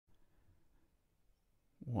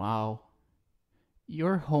Wow,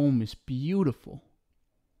 your home is beautiful.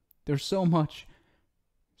 There's so much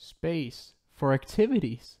space for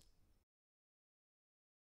activities.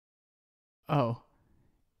 Oh,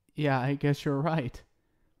 yeah, I guess you're right.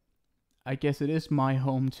 I guess it is my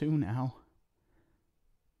home too now.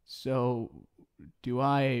 So, do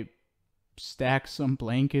I stack some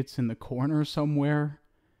blankets in the corner somewhere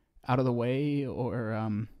out of the way, or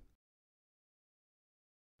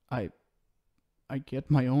I I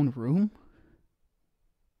get my own room?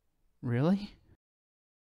 Really?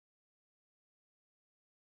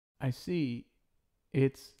 I see.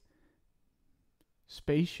 It's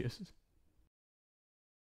spacious.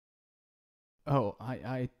 Oh,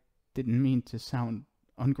 I didn't mean to sound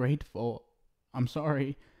ungrateful. I'm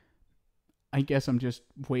sorry. I guess I'm just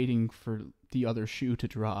waiting for the other shoe to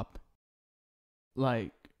drop.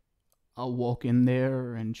 Like, I'll walk in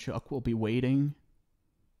there and Chuck will be waiting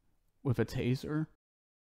with a taser.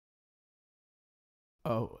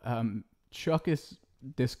 Oh, Chuck is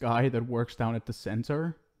this guy that works down at the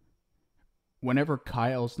center. Whenever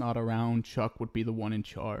Kyle's not around, Chuck would be the one in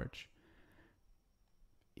charge.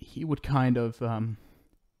 He would kind of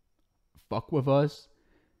fuck with us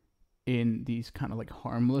in these kind of like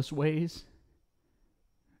harmless ways.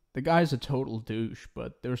 The guy's a total douche,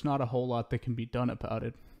 but there's not a whole lot that can be done about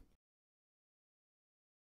it.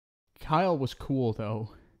 Kyle was cool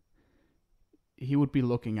though. He would be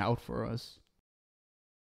looking out for us.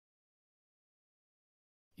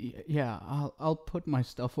 Yeah, I'll put my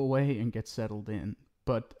stuff away and get settled in.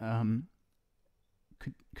 But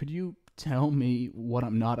could you tell me what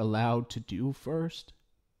I'm not allowed to do first?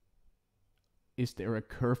 Is there a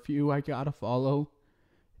curfew I gotta follow?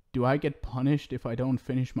 Do I get punished if I don't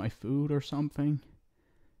finish my food or something?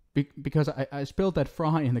 Because I spilled that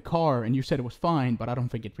fry in the car and you said it was fine, but I don't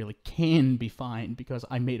think it really can be fine because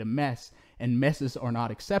I made a mess and messes are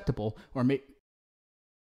not acceptable.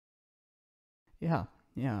 Yeah,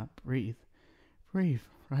 yeah, breathe. Breathe,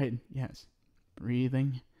 right, yes.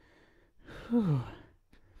 Breathing. Whew.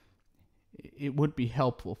 It would be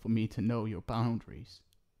helpful for me to know your boundaries.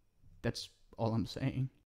 That's all I'm saying.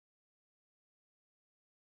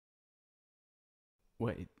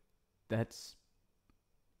 Wait, that's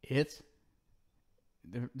it?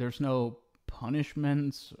 There's no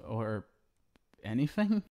punishments or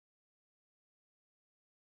anything?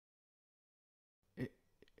 I-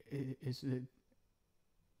 Is it?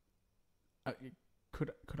 Uh,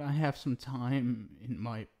 could I have some time in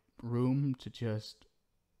my room to just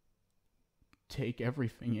take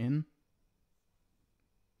everything in,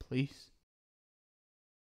 please?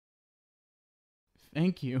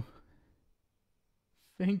 Thank you.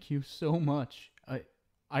 Thank you so much.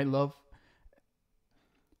 I love.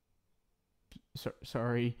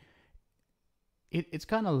 Sorry. It's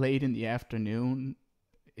kind of late in the afternoon.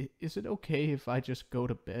 Is it okay if I just go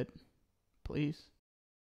to bed, please?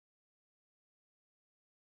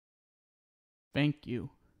 Thank you.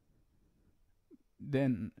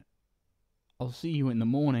 Then I'll see you in the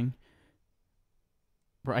morning,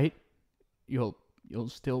 right? You'll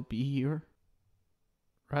still be here,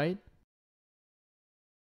 right?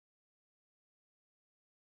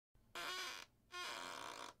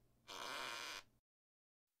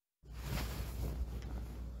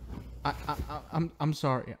 I'm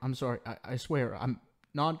sorry. I'm sorry. I swear. I'm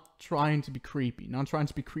not trying to be creepy. Not trying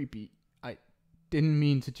to be creepy. I didn't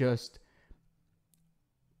mean to just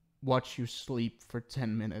watch you sleep for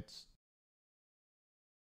 10 minutes.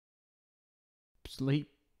 Sleep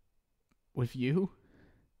with you?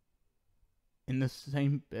 In the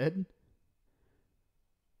same bed?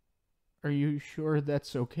 Are you sure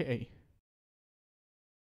that's okay?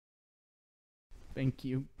 Thank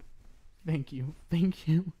you. Thank you. Thank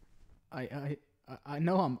you. I I I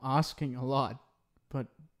know I'm asking a lot, but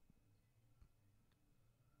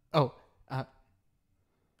oh, uh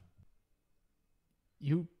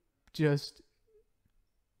you just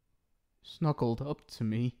snuggled up to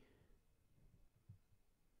me.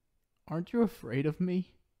 Aren't you afraid of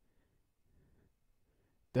me?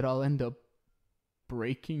 That I'll end up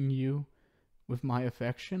breaking you with my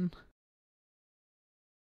affection?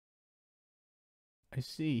 I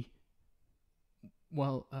see.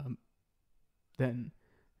 Well, then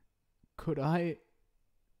could I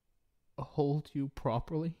hold you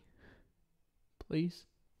properly, please?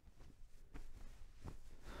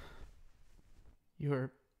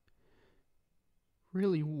 You're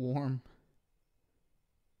really warm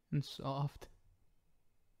and soft.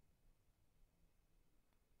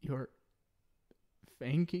 You're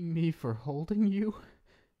thanking me for holding you?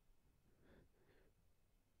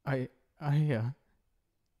 I,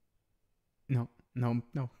 no, No,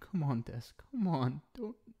 no, come on, Des. Come on.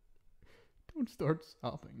 Don't start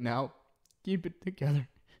sobbing now. Keep it together.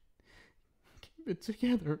 Keep it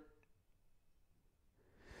together.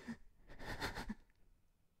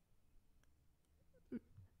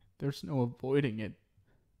 There's no avoiding it,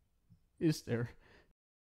 is there?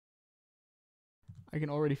 I can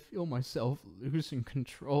already feel myself losing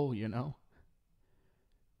control, you know?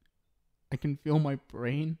 I can feel my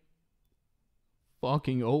brain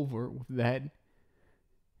fogging over with that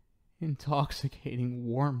intoxicating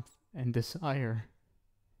warmth and desire.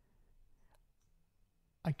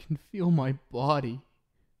 I can feel my body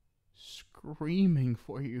screaming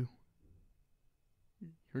for you.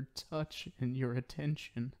 Your touch and your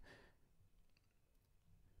attention.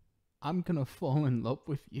 I'm gonna fall in love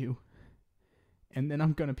with you. And then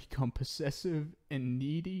I'm gonna become possessive and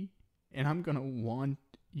needy. And I'm gonna want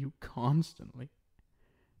you constantly.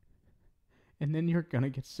 And then you're gonna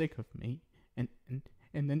get sick of me. And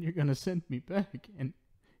then you're gonna send me back. And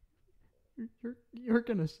you're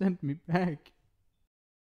gonna send me back.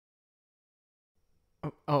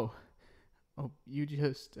 Oh, you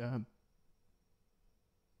just,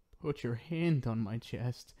 put your hand on my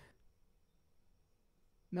chest.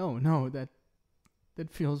 No, that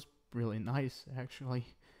feels really nice, actually.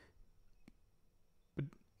 But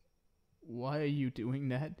why are you doing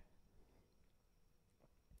that?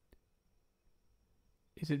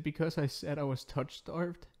 Is it because I said I was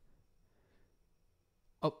touch-starved?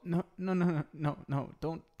 Oh, no.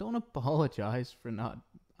 Don't apologize for not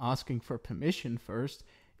asking for permission first.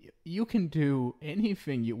 You can do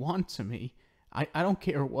anything you want to me. I don't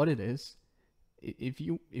care what it is. If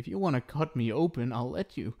you want to cut me open, I'll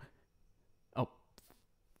let you. Oh,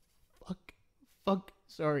 fuck.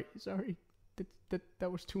 Sorry.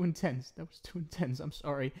 That was too intense. I'm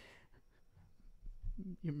sorry.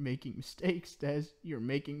 You're making mistakes, Des. You're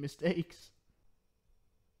making mistakes.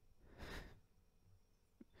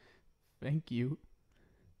 Thank you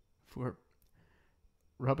for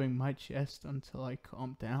rubbing my chest until I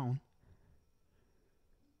calm down.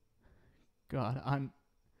 God, I'm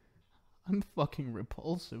fucking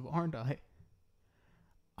repulsive, aren't I?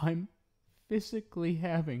 I'm physically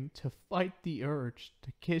having to fight the urge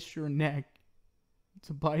to kiss your neck,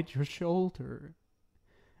 to bite your shoulder.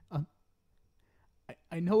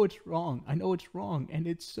 I know it's wrong. And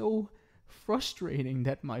it's so frustrating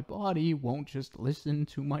that my body won't just listen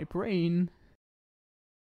to my brain.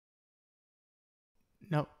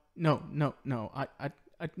 No.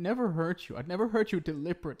 I'd never hurt you. I'd never hurt you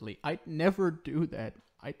deliberately. I'd never do that.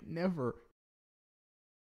 I'd never.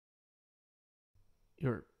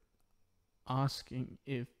 You're asking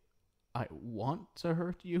if I want to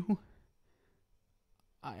hurt you?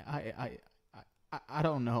 I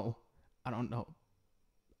don't know.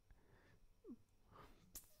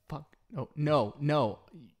 Fuck. No.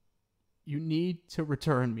 You need to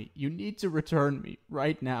return me. You need to return me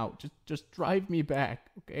right now. Just drive me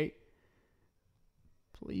back, okay?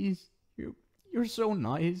 Please. You're so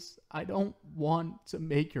nice. I don't want to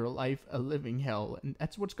make your life a living hell, and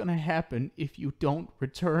that's what's gonna happen if you don't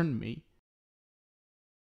return me.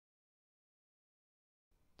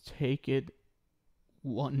 Take it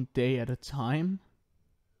one day at a time?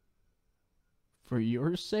 For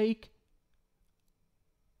your sake?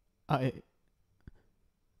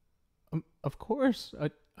 Of course,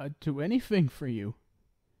 I'd do anything for you.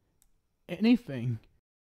 Anything.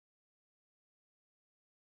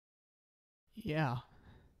 Yeah.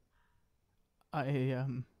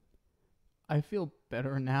 I feel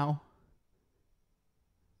better now.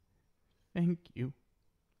 Thank you.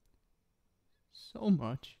 So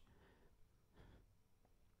much.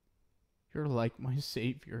 You're like my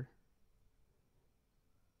savior.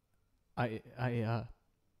 I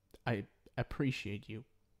appreciate you.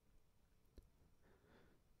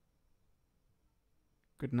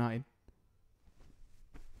 Good night.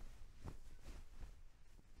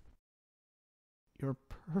 You're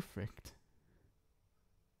perfect.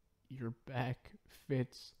 Your back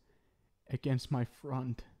fits against my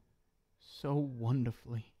front so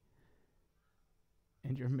wonderfully.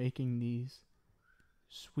 And you're making these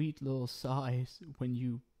sweet little sighs when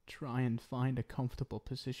you try and find a comfortable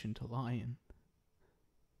position to lie in.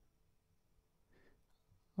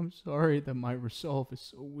 I'm sorry that my resolve is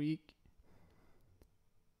so weak.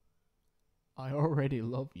 I already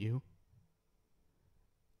love you.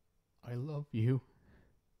 I love you.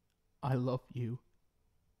 I love you.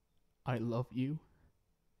 I love you.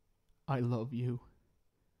 I love you.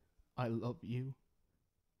 I love you.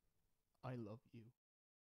 I love you.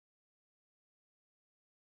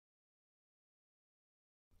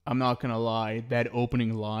 I'm not gonna lie, that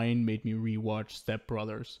opening line made me rewatch Step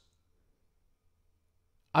Brothers.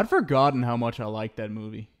 I'd forgotten how much I liked that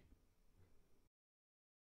movie.